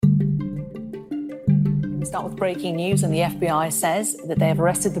Start with breaking news, and the FBI says that they have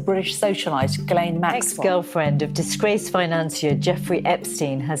arrested the British socialite Ghislaine Maxwell. Ex-girlfriend of disgraced financier Jeffrey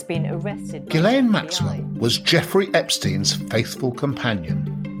Epstein has been arrested. Ghislaine Maxwell was Jeffrey Epstein's faithful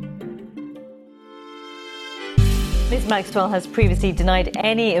companion. Ms. Maxwell has previously denied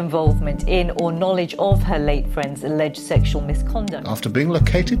any involvement in or knowledge of her late friend's alleged sexual misconduct. After being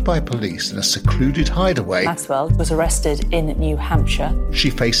located by police in a secluded hideaway, Maxwell was arrested in New Hampshire. She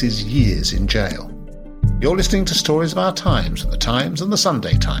faces years in jail. You're listening to Stories of Our Times, The Times and The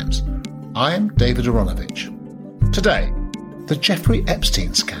Sunday Times. I am David Aronovich. Today, the Jeffrey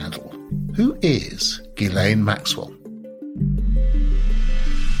Epstein scandal. Who is Ghislaine Maxwell?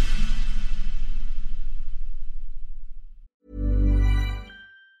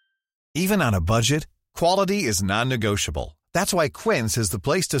 Even on a budget, quality is non-negotiable. That's why Quince is the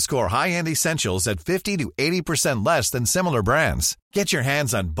place to score high-end essentials at 50 to 80% less than similar brands. Get your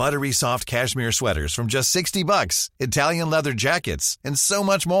hands on buttery soft cashmere sweaters from just $60, Italian leather jackets, and so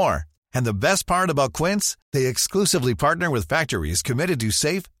much more. And the best part about Quince, they exclusively partner with factories committed to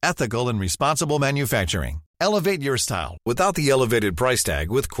safe, ethical, and responsible manufacturing. Elevate your style without the elevated price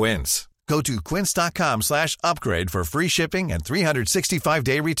tag with Quince. Go to quince.com/upgrade for free shipping and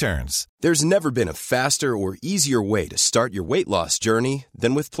 365-day returns. There's never been a faster or easier way to start your weight loss journey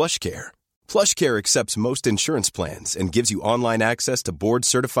than with PlushCare. PlushCare accepts most insurance plans and gives you online access to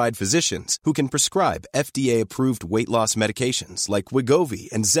board-certified physicians who can prescribe FDA-approved weight loss medications like Wegovy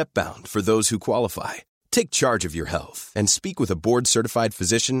and Zepbound for those who qualify. Take charge of your health and speak with a board-certified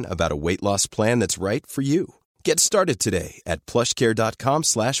physician about a weight loss plan that's right for you. Get started today at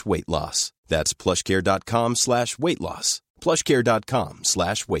plushcare.com/weight loss. That's plushcare.com/weight loss.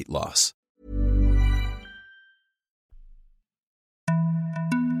 plushcare.com/weight loss.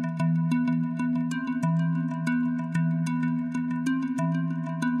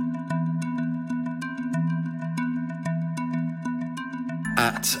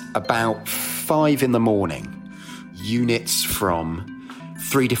 At about 5 in the morning, units from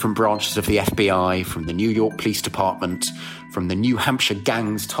 3 different branches of the FBI, from the New York Police Department, from the New Hampshire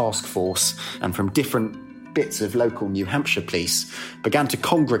Gangs Task Force, and from different bits of local New Hampshire police began to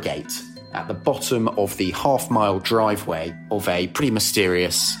congregate at the bottom of the half-mile driveway of a pretty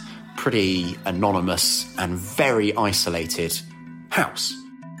mysterious, pretty anonymous, and very isolated house.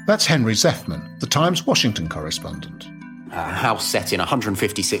 That's Henry Zeffman, the Times Washington correspondent. A house set in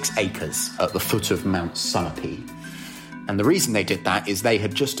 156 acres at the foot of Mount Sunapee. And the reason they did that is they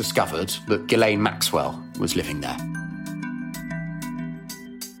had just discovered that Ghislaine Maxwell was living there.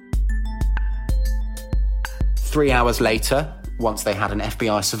 3 hours later, once they had an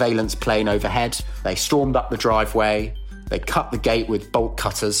FBI surveillance plane overhead, they stormed up the driveway, they cut the gate with bolt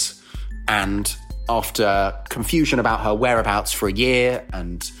cutters, and after confusion about her whereabouts for a year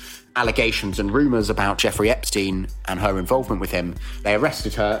and allegations and rumours about Jeffrey Epstein and her involvement with him, they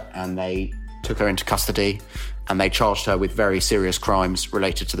arrested her and they took her into custody, and they charged her with very serious crimes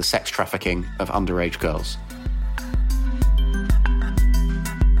related to the sex trafficking of underage girls.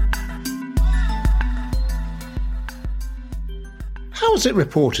 How was it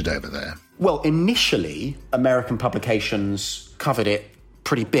reported over there? Well, initially, American publications covered it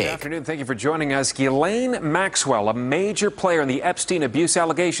pretty big. Good afternoon. Thank you for joining us. Ghislaine Maxwell, a major player in the Epstein abuse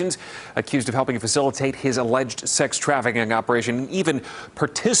allegations, accused of helping facilitate his alleged sex trafficking operation, even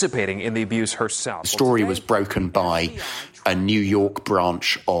participating in the abuse herself. The story was broken by a New York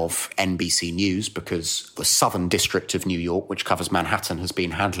branch of NBC News because the Southern District of New York, which covers Manhattan, has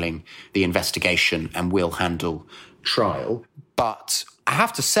been handling the investigation and will handle trial. But I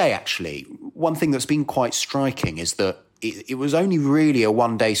have to say, actually, one thing that's been quite striking is that it was only really a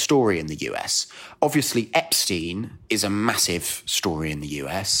one-day story in the US. Obviously, Epstein is a massive story in the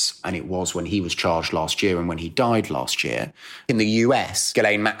US, and it was when he was charged last year and when he died last year. In the US,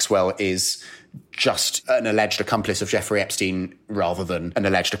 Ghislaine Maxwell is just an alleged accomplice of Jeffrey Epstein rather than an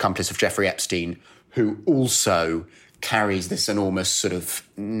alleged accomplice of Jeffrey Epstein who also carries this enormous sort of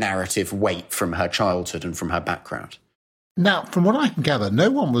narrative weight from her childhood and from her background. Now, from what I can gather, no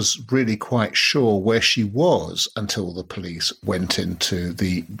one was really quite sure where she was until the police went into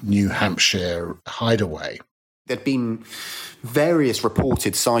the New Hampshire hideaway. There'd been various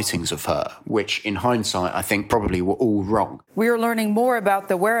reported sightings of her, which in hindsight, I think probably were all wrong. We are learning more about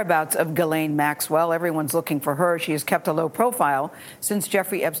the whereabouts of Ghislaine Maxwell. Everyone's looking for her. She has kept a low profile since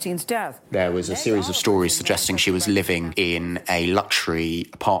Jeffrey Epstein's death. There was a series of stories suggesting she was living in a luxury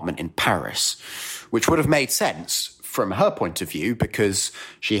apartment in Paris, which would have made sense from her point of view because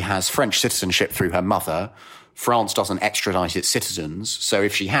she has French citizenship through her mother, France doesn't extradite its citizens, so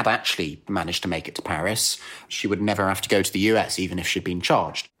if she had actually managed to make it to Paris, she would never have to go to the US, even if she'd been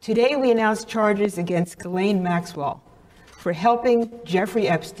charged. Today we announced charges against Ghislaine Maxwell for helping Jeffrey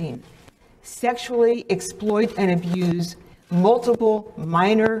Epstein sexually exploit and abuse multiple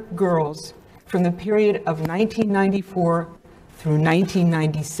minor girls from the period of 1994 through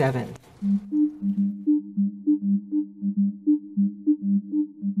 1997.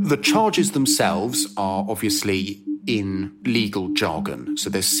 The charges themselves are obviously in legal jargon, so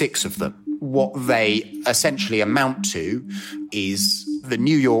there's 6 of them. What they essentially amount to is the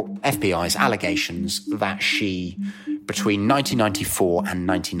New York FBI's allegations that she, between 1994 and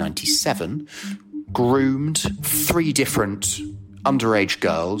 1997, groomed 3 different underage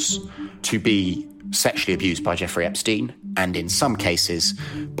girls to be sexually abused by Jeffrey Epstein, and in some cases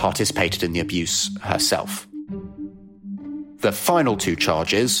participated in the abuse herself. The final 2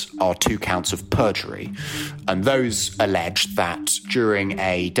 charges are 2 counts of perjury, and those allege that during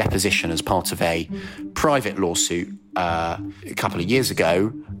a deposition as part of a private lawsuit a couple of years ago,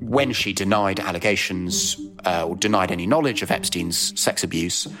 when she denied allegations or denied any knowledge of Epstein's sex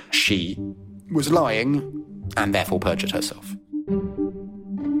abuse, she was lying and therefore perjured herself.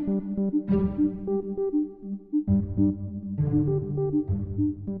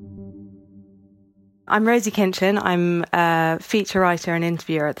 I'm Rosie Kinchin. I'm a feature writer and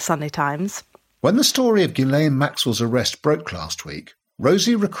interviewer at the Sunday Times. When the story of Ghislaine Maxwell's arrest broke last week,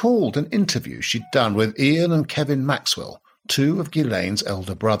 Rosie recalled an interview she'd done with Ian and Kevin Maxwell, 2 of Ghislaine's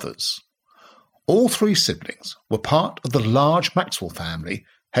elder brothers. All 3 siblings were part of the large Maxwell family,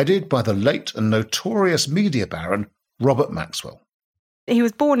 headed by the late and notorious media baron Robert Maxwell. He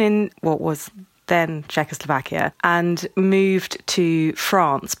was born in what was then Czechoslovakia, and moved to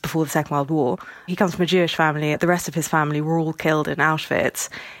France before the Second World War. He comes from a Jewish family. The rest of his family were all killed in Auschwitz.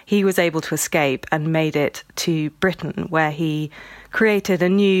 He was able to escape and made it to Britain, where he created a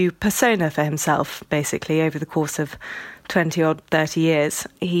new persona for himself, basically, over the course of 20 or 30 years.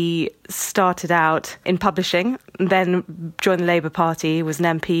 He started out in publishing, then joined the Labour Party, was an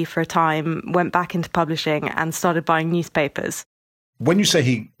MP for a time, went back into publishing and started buying newspapers. When you say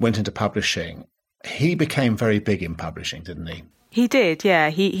he went into publishing, he became very big in publishing, didn't he? He did, yeah.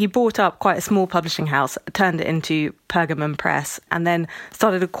 He bought up quite a small publishing house, turned it into Pergamon Press, and then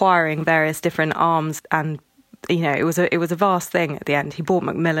started acquiring various different arms. And, you know, it was a vast thing at the end. He bought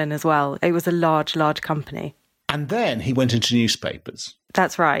Macmillan as well. It was a large company. And then he went into newspapers.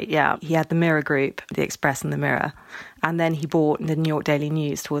 That's right, yeah. He had the Mirror Group, the Express and the Mirror. And then he bought the New York Daily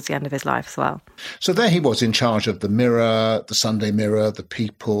News towards the end of his life as well. So there he was in charge of the Mirror, the Sunday Mirror, the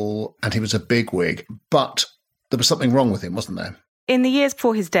People, and he was a bigwig. But there was something wrong with him, wasn't there? In the years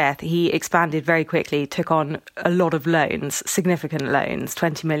before his death, he expanded very quickly, took on a lot of loans, significant loans,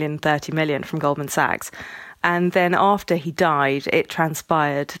 20 million, 30 million from Goldman Sachs. And then after he died, it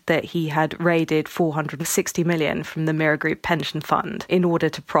transpired that he had raided 460 million from the Mirror Group pension fund in order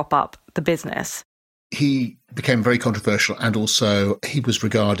to prop up the business. He became very controversial, and also he was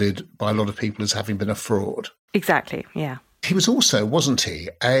regarded by a lot of people as having been a fraud. Exactly, yeah. He was also, wasn't he,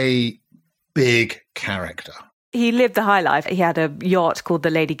 a big character? He lived the high life. He had a yacht called the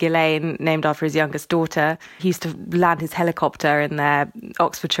Lady Ghislaine, named after his youngest daughter. He used to land his helicopter in their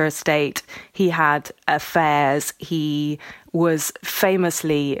Oxfordshire estate. He had affairs. He was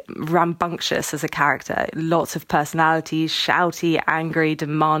famously rambunctious as a character. Lots of personalities, shouty, angry,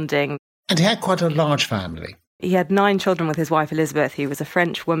 demanding. And he had quite a large family. He had 9 children with his wife Elizabeth, who was a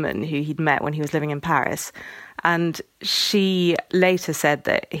French woman who he'd met when he was living in Paris. And she later said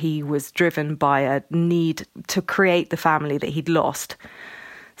that he was driven by a need to create the family that he'd lost.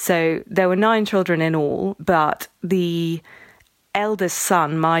 So there were 9 children in all, but the eldest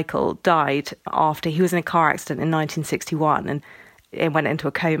son, Michael, died after he was in a car accident in 1961 and it went into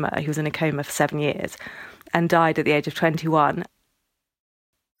a coma. He was in a coma for 7 years and died at the age of 21.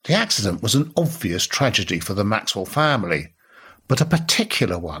 The accident was an obvious tragedy for the Maxwell family, but a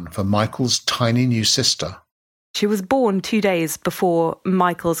particular one for Michael's tiny new sister. She was born 2 days before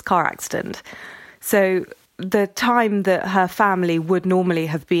Michael's car accident. So the time that her family would normally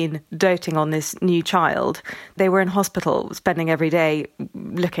have been doting on this new child, they were in hospital, spending every day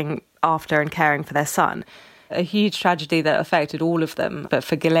looking after and caring for their son. A huge tragedy that affected all of them. But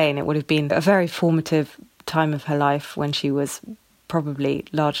for Ghislaine, it would have been a very formative time of her life when she was probably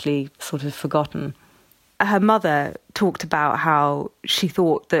largely sort of forgotten. Her mother talked about how she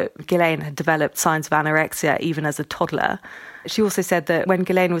thought that Ghislaine had developed signs of anorexia even as a toddler. She also said that when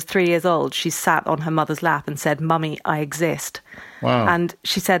Ghislaine was 3 years old, she sat on her mother's lap and said, "Mummy, I exist." Wow. And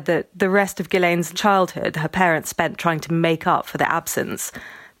she said that the rest of Ghislaine's childhood, her parents spent trying to make up for the absence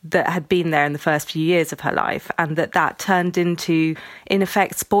that had been there in the first few years of her life, and that turned into, in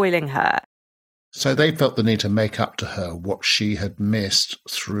effect, spoiling her. So they felt the need to make up to her what she had missed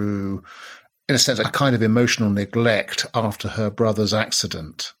through, in a sense, a kind of emotional neglect after her brother's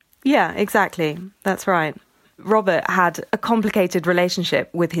accident. Yeah, exactly. That's right. Robert had a complicated relationship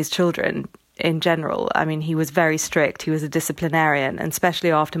with his children in general. I mean, he was very strict. He was a disciplinarian, and especially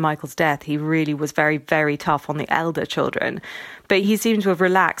after Michael's death, he really was very, very tough on the elder children. But he seemed to have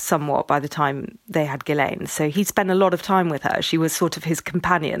relaxed somewhat by the time they had Ghislaine. So he spent a lot of time with her. She was sort of his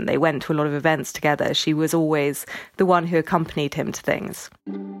companion. They went to a lot of events together. She was always the one who accompanied him to things.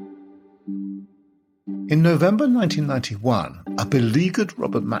 In November 1991, a beleaguered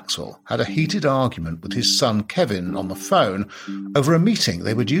Robert Maxwell had a heated argument with his son Kevin on the phone over a meeting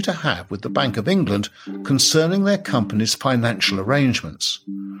they were due to have with the Bank of England concerning their company's financial arrangements.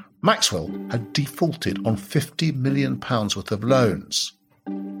 Maxwell had defaulted on £50 million worth of loans.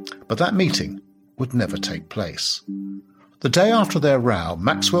 But that meeting would never take place. The day after their row,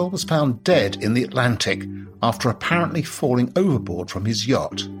 Maxwell was found dead in the Atlantic after apparently falling overboard from his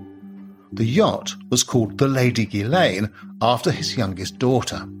yacht. The yacht was called the Lady Ghislaine after his youngest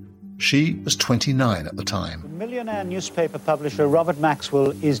daughter. She was 29 at the time. Millionaire newspaper publisher Robert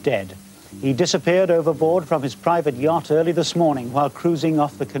Maxwell is dead. He disappeared overboard from his private yacht early this morning while cruising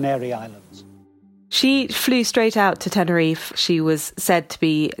off the Canary Islands. She flew straight out to Tenerife. She was said to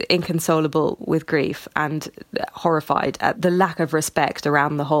be inconsolable with grief and horrified at the lack of respect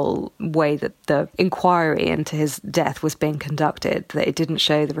around the whole way that the inquiry into his death was being conducted, that it didn't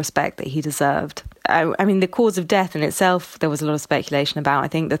show the respect that he deserved. I mean, the cause of death in itself, there was a lot of speculation about. I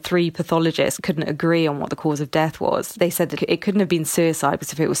think the three pathologists couldn't agree on what the cause of death was. They said that it couldn't have been suicide,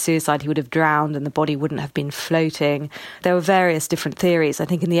 because if it was suicide, he would have drowned and the body wouldn't have been floating. There were various different theories. I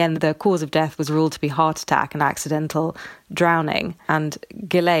think in the end, the cause of death was ruled to be heart attack and accidental drowning. And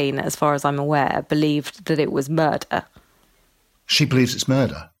Ghislaine, as far as I'm aware, believed that it was murder. She believes it's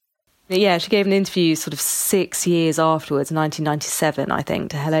murder? Yeah, she gave an interview sort of 6 years afterwards, 1997, I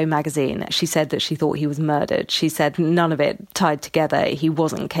think, to Hello Magazine. She said that she thought he was murdered. She said none of it tied together. He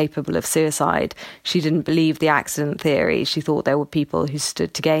wasn't capable of suicide. She didn't believe the accident theory. She thought there were people who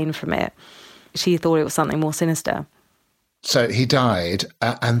stood to gain from it. She thought it was something more sinister. So he died,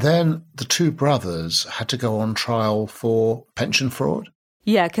 and then the two brothers had to go on trial for pension fraud?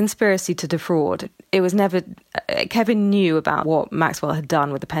 Yeah, conspiracy to defraud. It was never... Kevin knew about what Maxwell had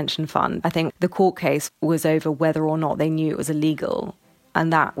done with the pension fund. I think the court case was over whether or not they knew it was illegal,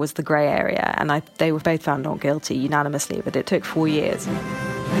 and that was the grey area. And they were both found not guilty unanimously, but it took 4 years.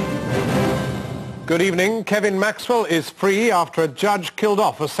 Good evening. Kevin Maxwell is free after a judge killed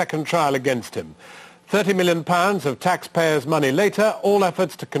off a second trial against him. £30 million of taxpayers' money later, all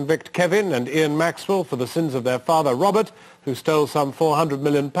efforts to convict Kevin and Ian Maxwell for the sins of their father, Robert, who stole some £400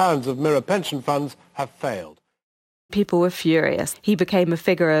 million of Mirror pension funds, have failed. People were furious. He became a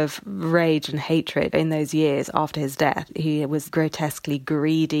figure of rage and hatred in those years after his death. He was grotesquely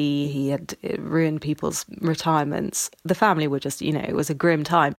greedy. He had ruined people's retirements. The family were just, it was a grim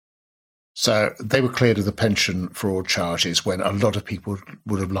time. So they were cleared of the pension fraud charges when a lot of people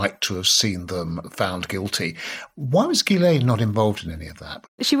would have liked to have seen them found guilty. Why was Ghislaine not involved in any of that?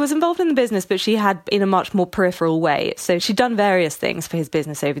 She was involved in the business, but she had in a much more peripheral way. So she'd done various things for his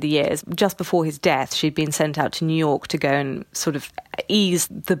business over the years. Just before his death, she'd been sent out to New York to go and sort of ease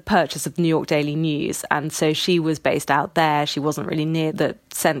the purchase of the New York Daily News. And so she was based out there. She wasn't really near the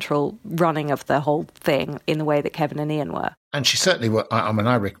central running of the whole thing in the way that Kevin and Ian were. And she certainly,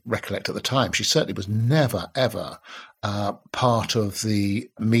 I recollect at the time, she certainly was never, ever part of the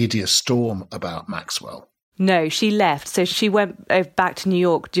media storm about Maxwell. No, she left. So she went back to New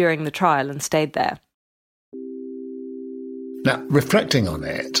York during the trial and stayed there. Now, reflecting on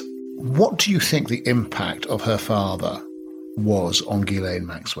it, what do you think the impact of her father was on Ghislaine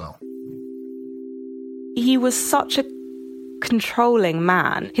Maxwell? He was such a controlling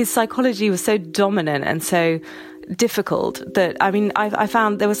man. His psychology was so dominant and so difficult that, I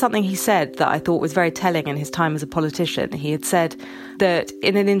found there was something he said that I thought was very telling in his time as a politician. He had said that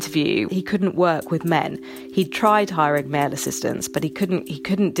in an interview he couldn't work with men. He'd tried hiring male assistants, but he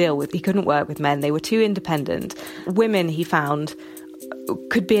couldn't work with men. They were too independent. Women, he found,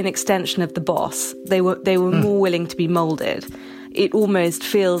 could be an extension of the boss. They were more willing to be moulded. It almost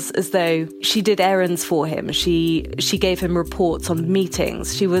feels as though she did errands for him. She gave him reports on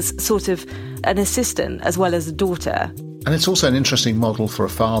meetings. She was sort of an assistant as well as a daughter. And it's also an interesting model for a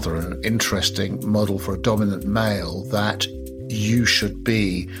father and an interesting model for a dominant male that you should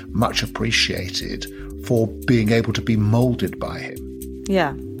be much appreciated for being able to be moulded by him. Yeah,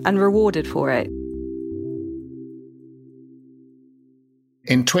 and rewarded for it.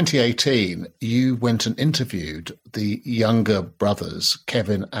 In 2018, you went and interviewed the younger brothers,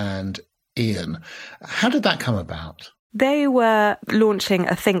 Kevin and Ian. How did that come about? They were launching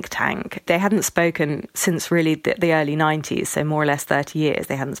a think tank. They hadn't spoken since really the early 90s, so more or less 30 years.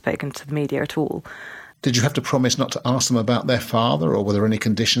 They hadn't spoken to the media at all. Did you have to promise not to ask them about their father, or were there any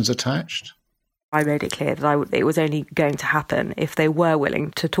conditions attached? I made it clear that it was only going to happen if they were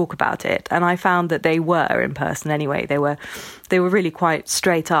willing to talk about it. And I found that they were in person anyway. They were really quite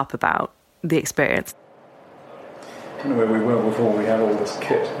straight up about the experience. I don't know where we were before we had all this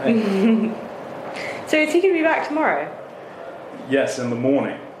kit. So is he going to be back tomorrow? Yes, in the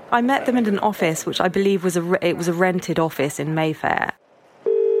morning. I met them in an office, which I believe was a rented office in Mayfair.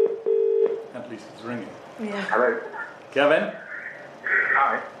 At least it's ringing. Yeah. Hello. Kevin?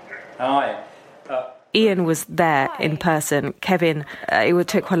 Hi. Hi. Ian was there in person. Kevin, it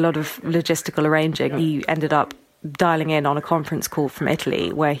took quite a lot of logistical arranging. He ended up dialing in on a conference call from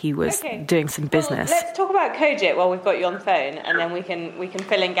Italy where he was doing some business. Well, let's talk about Kojit while we've got you on the phone, and then we can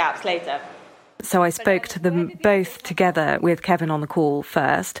fill in gaps later. So I spoke to them both together with Kevin on the call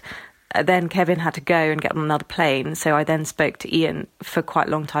first. Then Kevin had to go and get on another plane, so I then spoke to Ian for quite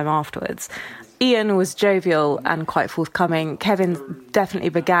a long time afterwards. Ian was jovial and quite forthcoming. Kevin definitely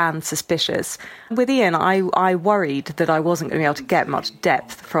began suspicious. With Ian, I worried that I wasn't going to be able to get much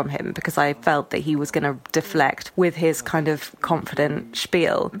depth from him because I felt that he was going to deflect with his kind of confident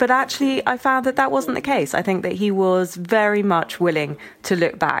spiel. But actually, I found that wasn't the case. I think that he was very much willing to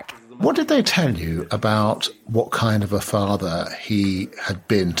look back. What did they tell you about what kind of a father he had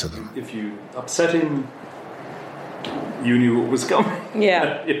been to them? If you upset him, you knew what was coming.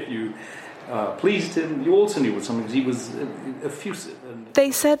 Yeah. If you pleased him, you also knew what something was. He was effusive.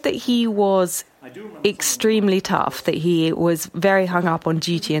 They said that he was extremely tough, that he was very hung up on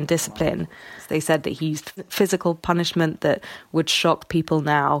duty and discipline. They said that he used physical punishment that would shock people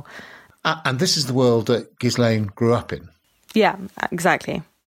now. And this is the world that Ghislaine grew up in? Yeah, exactly.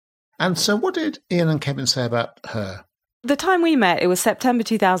 And so what did Ian and Kevin say about her? The time we met, it was September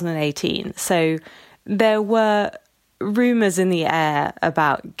 2018. So there were rumours in the air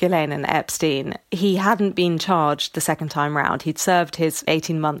about Ghislaine and Epstein. He hadn't been charged the second time round. He'd served his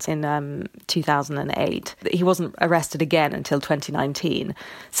 18 months in 2008. He wasn't arrested again until 2019.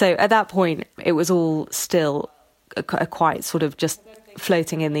 So at that point, it was all still quite sort of just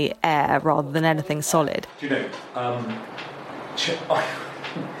floating in the air rather than anything solid. Do you know,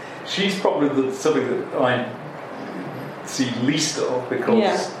 she's probably something that I see least of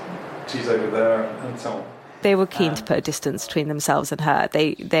because she's over there and so on. They were keen to put a distance between themselves and her.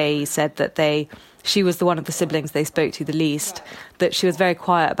 They said that she was the one of the siblings they spoke to the least, that she was very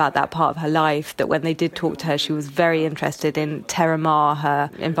quiet about that part of her life, that when they did talk to her, she was very interested in Terra Mar, her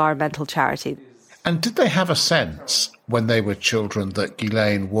environmental charity. And did they have a sense when they were children that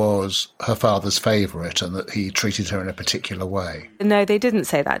Ghislaine was her father's favourite and that he treated her in a particular way? No, they didn't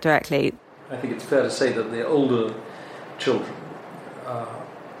say that directly. I think it's fair to say that the older children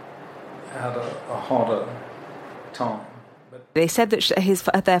had a harder time. They said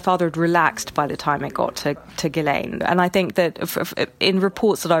that their father had relaxed by the time it got to Ghislaine. And I think that in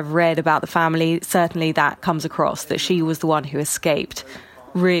reports that I've read about the family, certainly that comes across, that she was the one who escaped,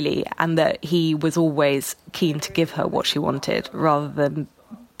 really, and that he was always keen to give her what she wanted rather than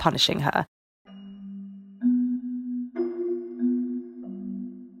punishing her.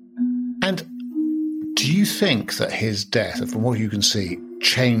 And do you think that his death, from what you can see,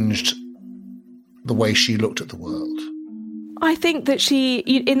 changed the way she looked at the world? I think that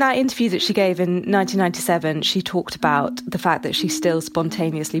in that interview that she gave in 1997, she talked about the fact that she still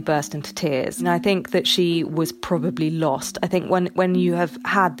spontaneously burst into tears. And I think that she was probably lost. I think when you have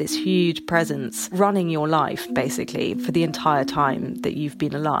had this huge presence running your life, basically, for the entire time that you've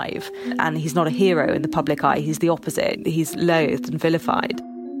been alive, and he's not a hero in the public eye, he's the opposite. He's loathed and vilified.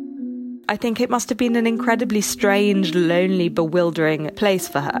 I think it must have been an incredibly strange, lonely, bewildering place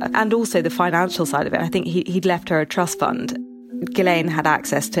for her. And also the financial side of it. I think he'd left her a trust fund. Ghislaine had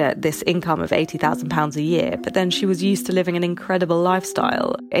access to this income of £80,000 a year, but then she was used to living an incredible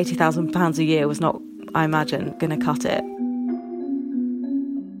lifestyle. £80,000 a year was not, I imagine, going to cut it.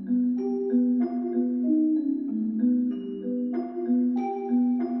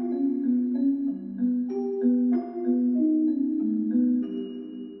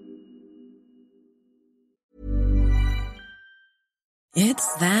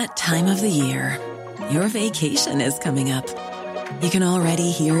 It's that time of the year. Your vacation is coming up. You can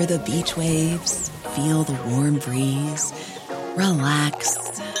already hear the beach waves, feel the warm breeze,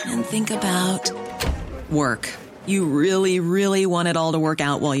 relax, and think about work. You really, really want it all to work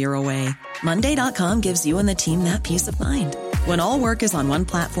out while you're away. Monday.com gives you and the team that peace of mind. When all work is on one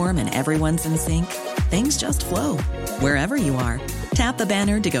platform and everyone's in sync, things just flow. Wherever you are, tap the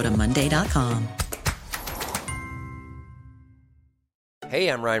banner to go to Monday.com. Hey,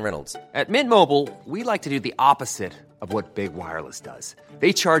 I'm Ryan Reynolds. At Mint Mobile, we like to do the opposite of what Big Wireless does.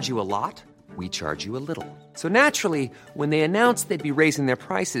 They charge you a lot, we charge you a little. So naturally, when they announced they'd be raising their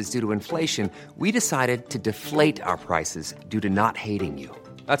prices due to inflation, we decided to deflate our prices due to not hating you.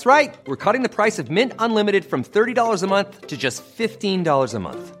 That's right. We're cutting the price of Mint Unlimited from $30 a month to just $15 a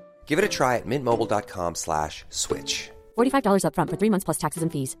month. Give it a try at mintmobile.com/switch. $45 up front for 3 months plus taxes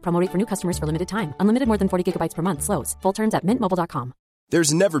and fees. Promo rate for new customers for limited time. Unlimited more than 40 gigabytes per month. Slows full terms at mintmobile.com.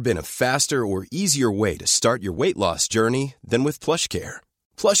 There's never been a faster or easier way to start your weight loss journey than with PlushCare.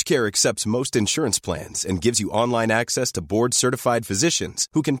 PlushCare accepts most insurance plans and gives you online access to board-certified physicians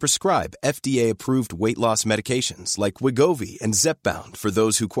who can prescribe FDA-approved weight loss medications like Wegovy and Zepbound for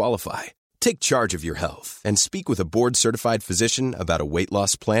those who qualify. Take charge of your health and speak with a board-certified physician about a weight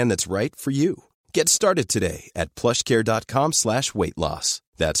loss plan that's right for you. Get started today at plushcare.com/weight loss.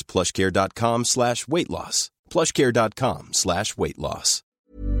 That's plushcare.com/weight loss. plushcare.com/weight loss.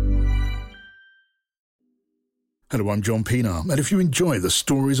 Hello, I'm John Pienaar, and if you enjoy the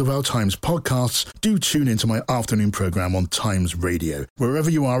Stories of Our Times podcasts, do tune into my afternoon programme on Times Radio. Wherever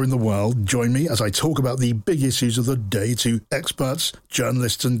you are in the world, join me as I talk about the big issues of the day to experts,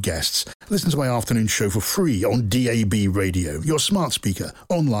 journalists and guests. Listen to my afternoon show for free on DAB Radio, your smart speaker,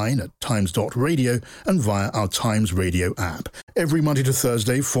 online at times.radio and via our Times Radio app. Every Monday to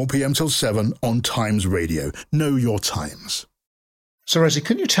Thursday, 4 p.m. till 7 on Times Radio. Know your times. So, Rosie,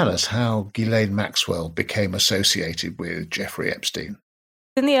 can you tell us how Ghislaine Maxwell became associated with Jeffrey Epstein?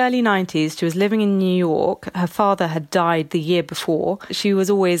 In the early 90s, she was living in New York. Her father had died the year before. She was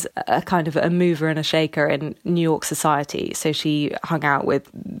always a kind of a mover and a shaker in New York society. So she hung out with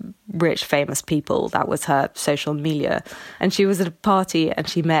rich, famous people. That was her social milieu. And she was at a party and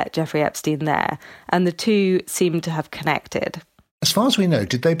she met Jeffrey Epstein there. And the two seemed to have connected. As far as we know,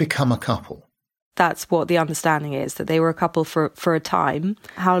 did they become a couple? That's what the understanding is, that they were a couple for a time.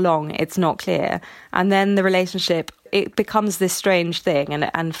 How long, it's not clear. And then the relationship, it becomes this strange thing.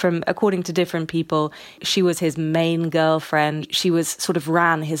 And from, according to different people, she was his main girlfriend. She was sort of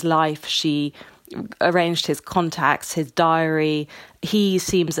ran his life. She arranged his contacts, his diary. He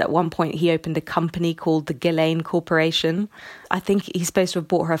seems at one point he opened a company called the Ghislaine Corporation. I think he's supposed to have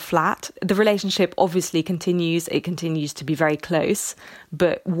bought her a flat. The relationship obviously continues. It continues to be very close,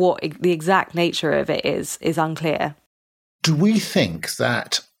 but what the exact nature of it is unclear. Do we think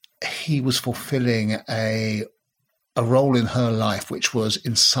that he was fulfilling a role in her life which was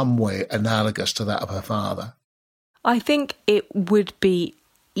in some way analogous to that of her father? I think it would be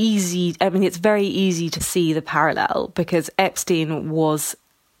easy. I mean, it's very easy to see the parallel because Epstein was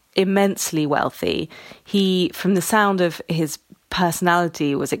immensely wealthy. He, from the sound of his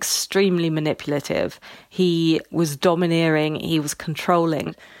personality, was extremely manipulative. He was domineering. He was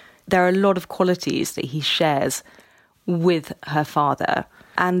controlling. There are a lot of qualities that he shares with her father.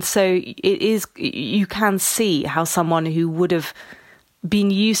 And so it is, you can see how someone who would have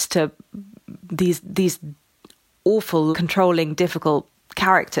been used to these awful, controlling, difficult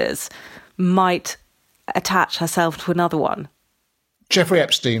characters might attach herself to another one. Jeffrey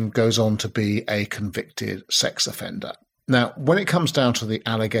Epstein goes on to be a convicted sex offender. Now, when it comes down to the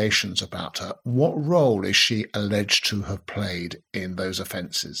allegations about her, what role is she alleged to have played in those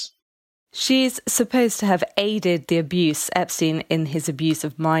offences? She's supposed to have aided the abuse, Epstein, in his abuse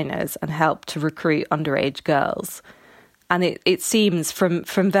of minors and helped to recruit underage girls. And it seems from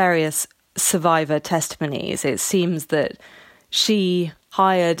various survivor testimonies, it seems that she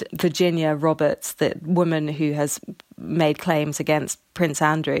hired Virginia Roberts, the woman who has made claims against Prince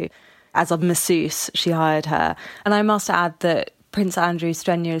Andrew, as a masseuse. She hired her. And I must add that Prince Andrew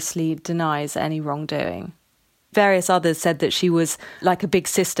strenuously denies any wrongdoing. Various others said that she was like a big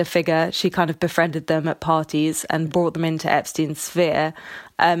sister figure. She kind of befriended them at parties and brought them into Epstein's sphere.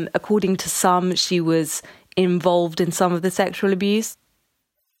 According to some, she was involved in some of the sexual abuse.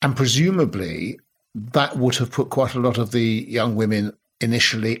 And presumably that would have put quite a lot of the young women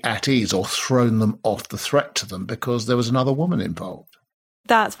initially at ease or thrown them off the threat to them because there was another woman involved.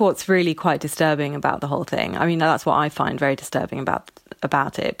 That's what's really quite disturbing about the whole thing. I mean, that's what I find very disturbing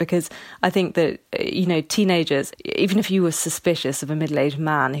about it, because I think that, you know, teenagers, even if you were suspicious of a middle-aged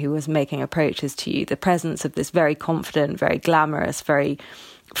man who was making approaches to you, the presence of this very confident, very glamorous, very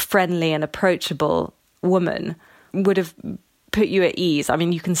friendly and approachable woman would have put you at ease. I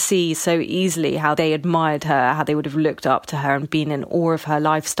mean, you can see so easily how they admired her, how they would have looked up to her and been in awe of her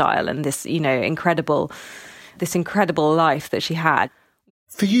lifestyle and this, you know, incredible life that she had.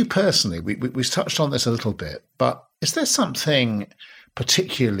 For you personally, we've touched on this a little bit, but Is there something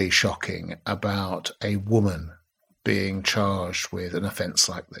particularly shocking about a woman being charged with an offence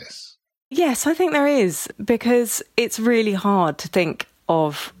like this? Yes, I think there is, because it's really hard to think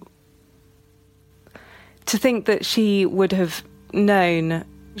that she would have known.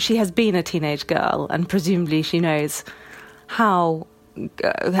 She has been a teenage girl, and presumably she knows how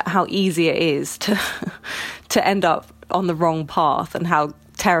easy it is to end up on the wrong path, and how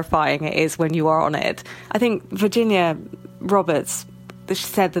terrifying it is when you are on it. I think Virginia Roberts, she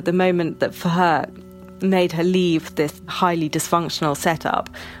said that the moment that for her made her leave this highly dysfunctional setup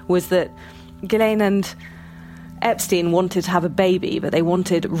was that Ghislaine and Epstein wanted to have a baby, but they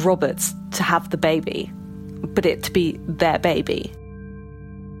wanted Roberts to have the baby, but it to be their baby.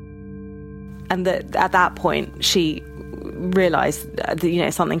 And that at that point she realised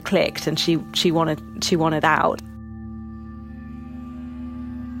that, something clicked, and she wanted out.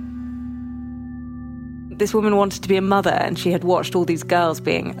 This woman wanted to be a mother, and she had watched all these girls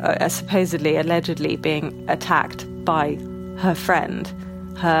being allegedly being attacked by her friend,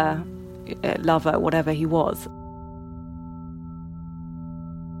 her lover, whatever he was.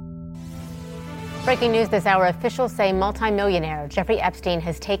 Breaking news this hour, officials say multimillionaire Jeffrey Epstein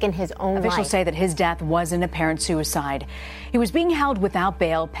has taken his own life. Officials say that his death was an apparent suicide. He was being held without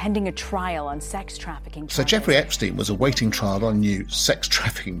bail pending a trial on sex trafficking charges. So Jeffrey Epstein was awaiting trial on new sex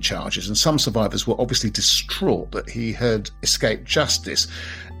trafficking charges, and some survivors were obviously distraught that he had escaped justice.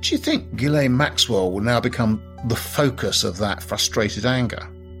 Do you think Ghislaine Maxwell will now become the focus of that frustrated anger?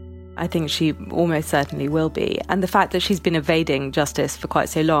 I think she almost certainly will be. And the fact that she's been evading justice for quite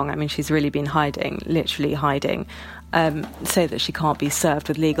so long, I mean, she's really been hiding, literally hiding, so that she can't be served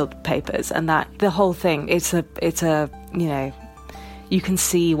with legal papers. And that the whole thing, it's a you can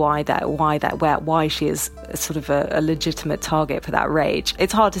see why she is sort of a legitimate target for that rage.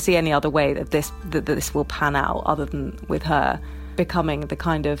 It's hard to see any other way that this will pan out other than with her becoming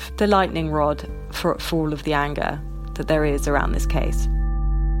the lightning rod for all of the anger that there is around this case.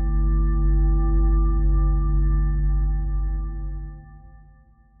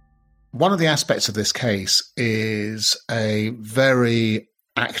 One of the aspects of this case is a very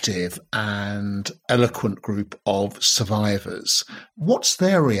active and eloquent group of survivors. What's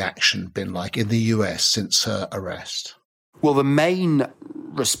their reaction been like in the US since her arrest? Well, the main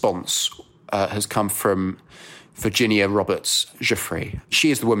response has come from Virginia Roberts Giuffre.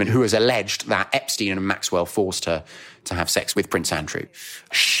 She is the woman who has alleged that Epstein and Maxwell forced her to have sex with Prince Andrew.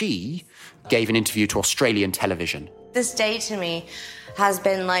 She gave an interview to Australian television. This day to me has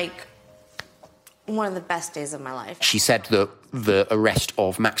been like one of the best days of my life. She said that the arrest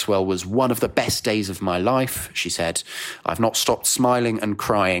of Maxwell was one of the best days of my life. She said, "I've not stopped smiling and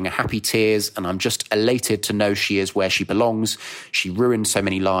crying, happy tears, and I'm just elated to know she is where she belongs. She ruined so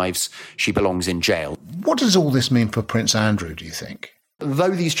many lives. She belongs in jail." What does all this mean for Prince Andrew, do you think?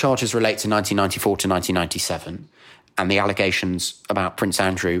 Though these charges relate to 1994 to 1997, and the allegations about Prince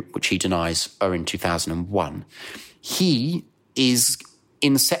Andrew, which he denies, are in 2001, he is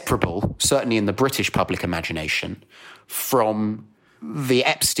inseparable, certainly in the British public imagination, from the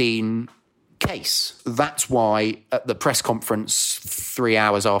Epstein case. That's why at the press conference 3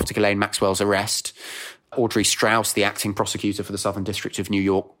 hours after Ghislaine Maxwell's arrest, Audrey Strauss, the acting prosecutor for the Southern District of New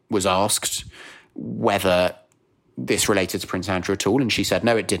York, was asked whether this related to Prince Andrew at all, and she said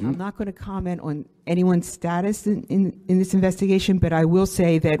no, it didn't. I'm not going to comment on anyone's status in this investigation, but I will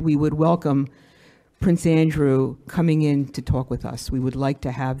say that we would welcome Prince Andrew coming in to talk with us. We would like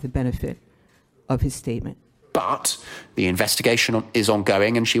to have the benefit of his statement. But the investigation is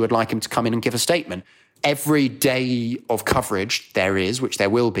ongoing, and she would like him to come in and give a statement. Every day of coverage there is, which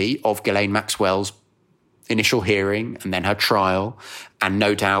there will be, of Ghislaine Maxwell's initial hearing and then her trial, and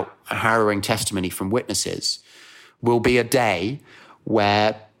no doubt a harrowing testimony from witnesses, will be a day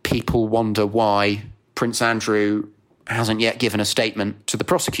where people wonder why Prince Andrew hasn't yet given a statement to the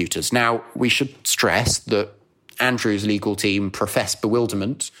prosecutors. Now, we should stress that Andrew's legal team professed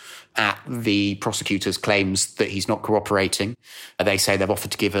bewilderment at the prosecutor's claims that he's not cooperating. They say they've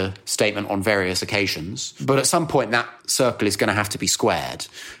offered to give a statement on various occasions. But at some point, that circle is going to have to be squared.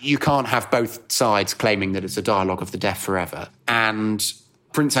 You can't have both sides claiming that it's a dialogue of the deaf forever. And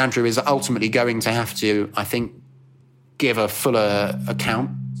Prince Andrew is ultimately going to have to, I think, give a fuller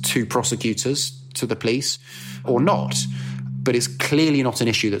account to prosecutors, to the police, or not. But it's clearly not an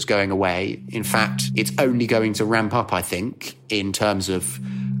issue that's going away. In fact, it's only going to ramp up, I think, in terms of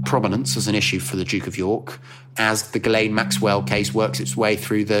prominence as an issue for the Duke of York as the Ghislaine Maxwell case works its way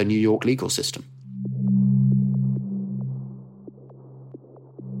through the New York legal system.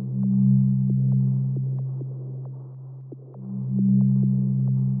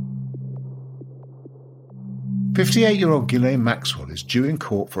 58-year-old Ghislaine Maxwell is due in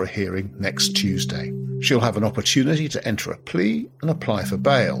court for a hearing next Tuesday. She'll have an opportunity to enter a plea and apply for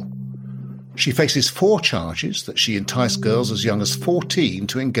bail. She faces 4 charges that she enticed girls as young as 14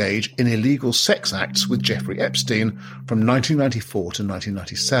 to engage in illegal sex acts with Jeffrey Epstein from 1994 to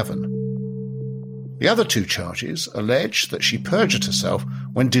 1997. The other 2 charges allege that she perjured herself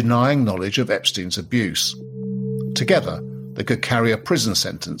when denying knowledge of Epstein's abuse. Together, they could carry a prison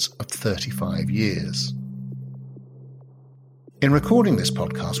sentence of 35 years. In recording this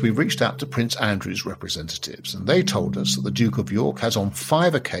podcast, we reached out to Prince Andrew's representatives, and they told us that the Duke of York has on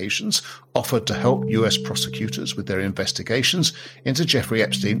 5 occasions offered to help US prosecutors with their investigations into Jeffrey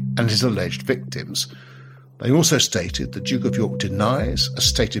Epstein and his alleged victims. They also stated the Duke of York denies, as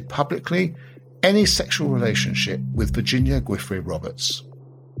stated publicly, any sexual relationship with Virginia Giuffre Roberts.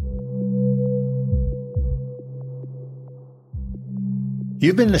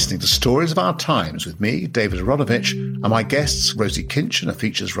 You've been listening to Stories of Our Times with me, David Aaronovitch, and my guests, Rosie Kinchen, a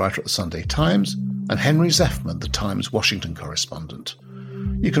features writer at the Sunday Times, and Henry Zeffman, the Times Washington correspondent.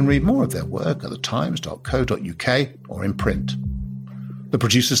 You can read more of their work at thetimes.co.uk or in print. The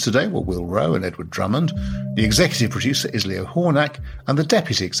producers today were Will Rowe and Edward Drummond. The executive producer is Leo Hornack, and the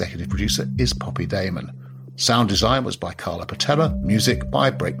deputy executive producer is Poppy Damon. Sound design was by Carla Patella, music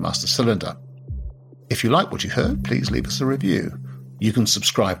by Breakmaster Cylinder. If you like what you heard, please leave us a review. You can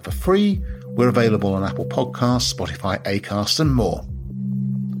subscribe for free. We're available on Apple Podcasts, Spotify, Acast, and more.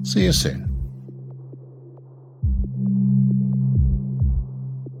 See you soon.